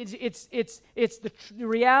it's the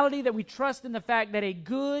reality that we trust in the fact that a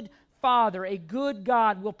good Father, a good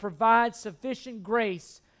God will provide sufficient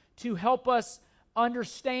grace to help us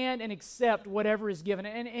understand and accept whatever is given.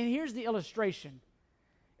 And here's the illustration.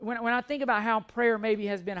 When I think about how prayer maybe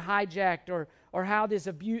has been hijacked or how this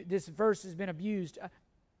verse has been abused,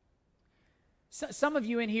 some of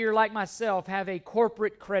you in here, like myself, have a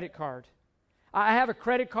corporate credit card. I have a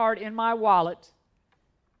credit card in my wallet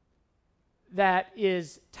that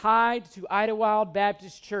is tied to Idlewild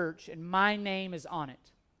Baptist Church, and my name is on it.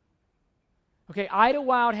 Okay,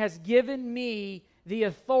 Idlewild has given me the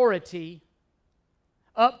authority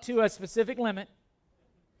up to a specific limit.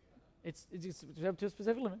 It's up to a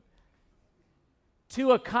specific limit.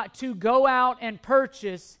 To go out and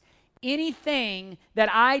purchase anything that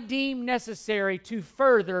I deem necessary to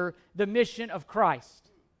further the mission of Christ.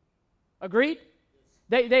 Agreed?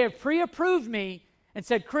 They have pre-approved me and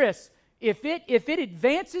said, Chris, if it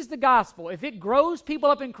advances the gospel, if it grows people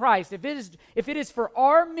up in Christ, if it is for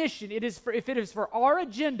our mission, if it is for our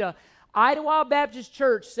agenda, Idlewild Baptist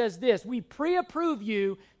Church says this: we pre-approve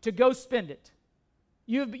you to go spend it.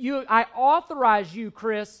 I authorize you,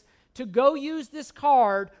 Chris, to go use this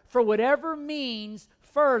card for whatever means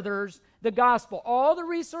furthers the gospel. All the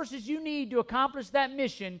resources you need to accomplish that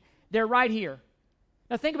mission, they're right here.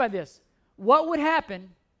 Now think about this. What would happen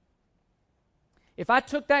if I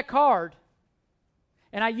took that card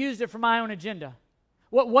and I used it for my own agenda?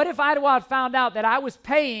 What if Idlewild found out that I was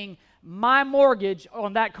paying my mortgage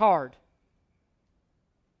on that card?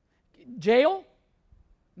 Jail?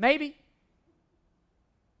 Maybe.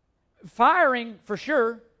 Firing, for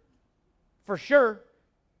sure. For sure.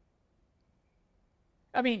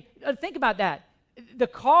 I mean, think about that. The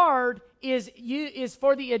card is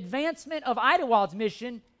for the advancement of Idlewild's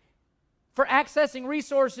mission, for accessing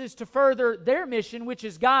resources to further their mission, which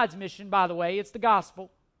is God's mission, by the way. It's the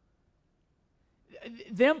gospel.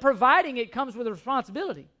 Them providing it comes with a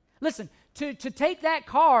responsibility. Listen, to take that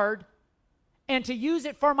card and to use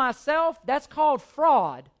it for myself, that's called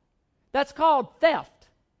fraud. That's called theft.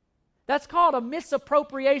 That's called a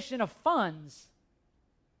misappropriation of funds.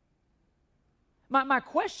 My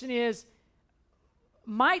question is,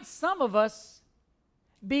 might some of us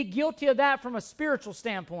be guilty of that from a spiritual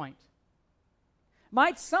standpoint?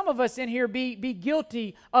 Might some of us in here be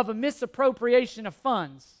guilty of a misappropriation of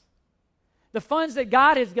funds? The funds that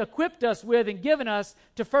God has equipped us with and given us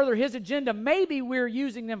to further His agenda, maybe we're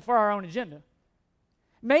using them for our own agenda.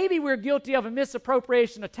 Maybe we're guilty of a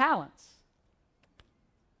misappropriation of talents.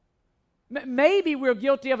 Maybe we're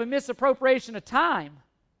guilty of a misappropriation of time.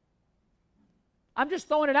 I'm just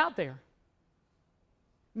throwing it out there.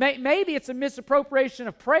 Maybe it's a misappropriation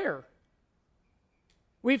of prayer.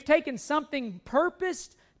 We've taken something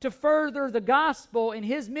purposed to further the gospel and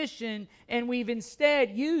His mission, and we've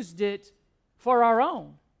instead used it for our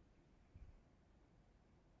own.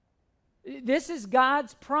 This is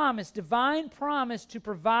God's promise, divine promise, to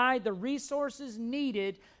provide the resources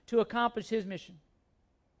needed to accomplish His mission.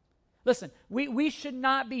 Listen, we should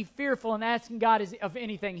not be fearful in asking God of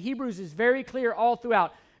anything. Hebrews is very clear all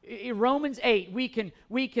throughout. In Romans 8,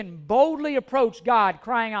 we can boldly approach God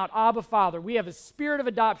crying out, Abba, Father. We have a spirit of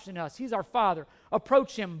adoption in us. He's our Father.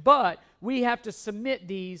 Approach Him, but we have to submit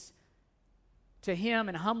these to Him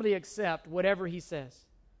and humbly accept whatever He says.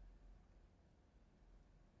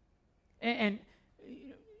 And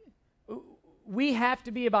we have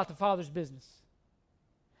to be about the Father's business.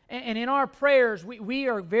 And in our prayers, we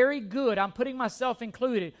are very good. I'm putting myself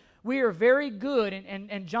included. We are very good,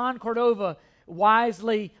 and John Cordova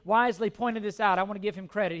wisely pointed this out. I want to give him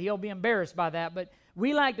credit. He'll be embarrassed by that, but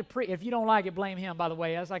we like to if you don't like it, blame him, by the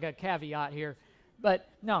way. That's like a caveat here. But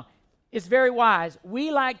no, it's very wise.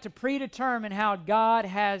 We like to predetermine how God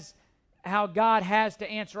has to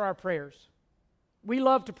answer our prayers. We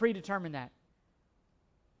love to predetermine that.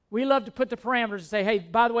 We love to put the parameters and say, hey,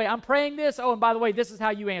 by the way, I'm praying this. Oh, and by the way, this is how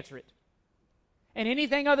you answer it. And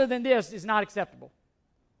anything other than this is not acceptable.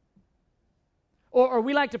 Or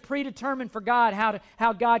we like to predetermine for God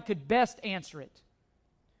how God could best answer it,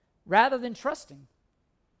 rather than trusting.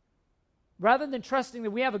 Rather than trusting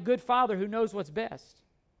that we have a good Father who knows what's best.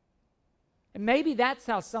 And maybe that's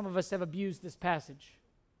how some of us have abused this passage,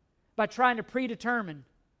 by trying to predetermine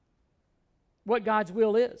what God's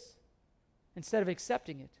will is instead of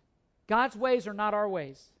accepting it. God's ways are not our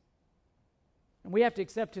ways, and we have to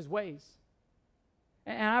accept His ways.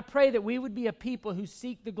 And I pray that we would be a people who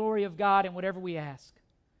seek the glory of God in whatever we ask.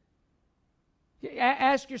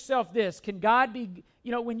 Ask yourself this: can God be,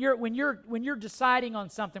 when you're deciding on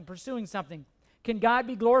something, pursuing something, can God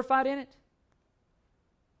be glorified in it?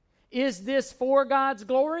 Is this for God's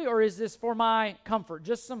glory, or is this for my comfort?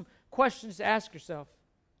 Just some questions to ask yourself.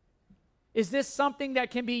 Is this something that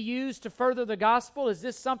can be used to further the gospel? Is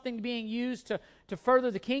this something being used to further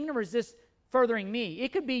the kingdom, or is this furthering me?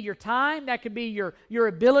 It could be your time. That could be your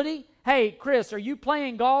ability. Hey, Chris, are you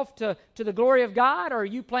playing golf to the glory of God, or are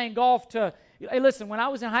you playing golf to... Hey, listen, when I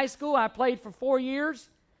was in high school, I played for 4 years.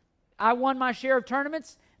 I won my share of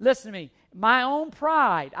tournaments. Listen to me. My own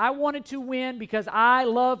pride, I wanted to win because I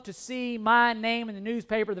love to see my name in the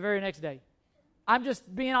newspaper the very next day. I'm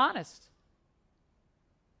just being honest.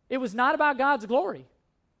 It was not about God's glory.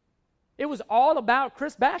 It was all about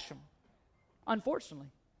Chris Basham,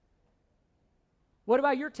 unfortunately. What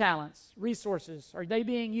about your talents, resources? Are they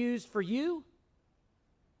being used for you?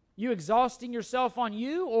 You exhausting yourself on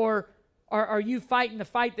you, or are you fighting the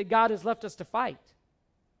fight that God has left us to fight?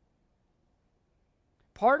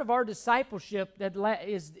 Part of our discipleship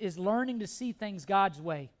is learning to see things God's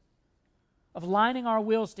way, of lining our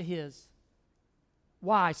wills to His.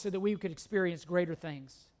 Why? So that we could experience greater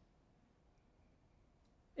things.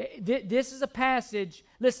 This is a passage.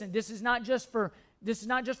 Listen, this is not just for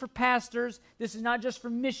pastors. This is not just for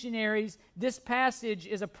missionaries. This passage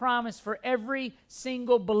is a promise for every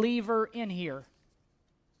single believer in here.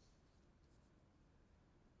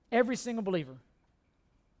 Every single believer.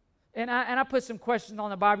 And I put some questions on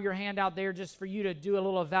the bottom of your handout there just for you to do a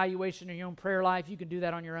little evaluation of your own prayer life. You can do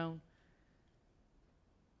that on your own.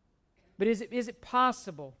 But is it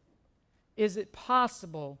possible? Is it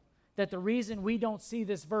possible that the reason we don't see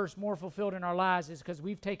this verse more fulfilled in our lives is because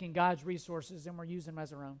we've taken God's resources and we're using them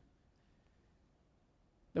as our own?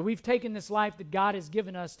 That we've taken this life that God has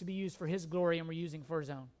given us to be used for His glory and we're using for His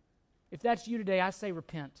own. If that's you today, I say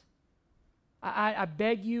repent. I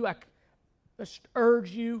beg you, I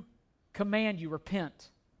urge you, command you,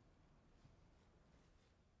 repent.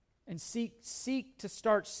 And seek to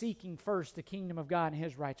start seeking first the kingdom of God and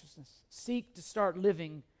His righteousness. Seek to start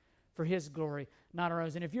living for His glory, not our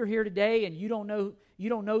own. And if you're here today and you don't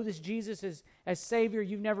know this Jesus as Savior,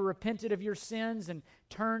 you've never repented of your sins and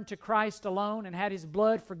turned to Christ alone and had His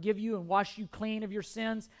blood forgive you and wash you clean of your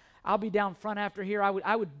sins, I'll be down front after here.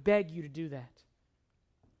 I would beg you to do that.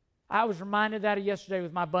 I was reminded of that yesterday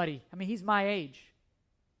with my buddy. I mean, he's my age.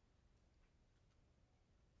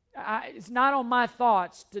 It's not on my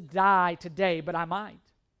thoughts to die today, but I might.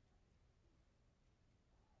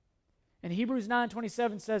 And Hebrews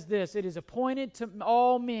 9:27 says this: it is appointed to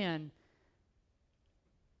all men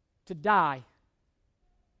to die,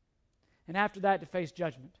 and after that to face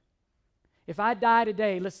judgment. If I die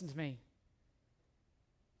today, listen to me,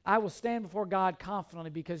 I will stand before God confidently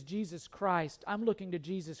because Jesus Christ, I'm looking to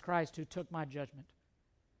Jesus Christ who took my judgment.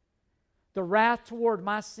 The wrath toward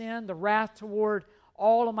my sin, the wrath toward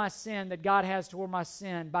all of my sin that God has toward my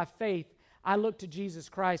sin, by faith, I look to Jesus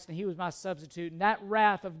Christ, and He was my substitute. And that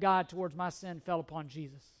wrath of God towards my sin fell upon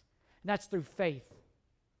Jesus. And that's through faith.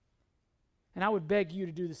 And I would beg you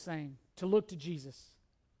to do the same, to look to Jesus,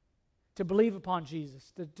 to believe upon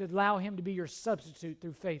Jesus, to allow Him to be your substitute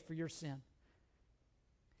through faith for your sin.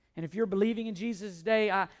 And if you're believing in Jesus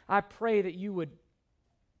today, I pray that you would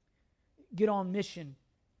get on mission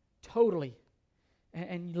totally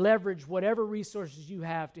and leverage whatever resources you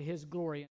have to His glory.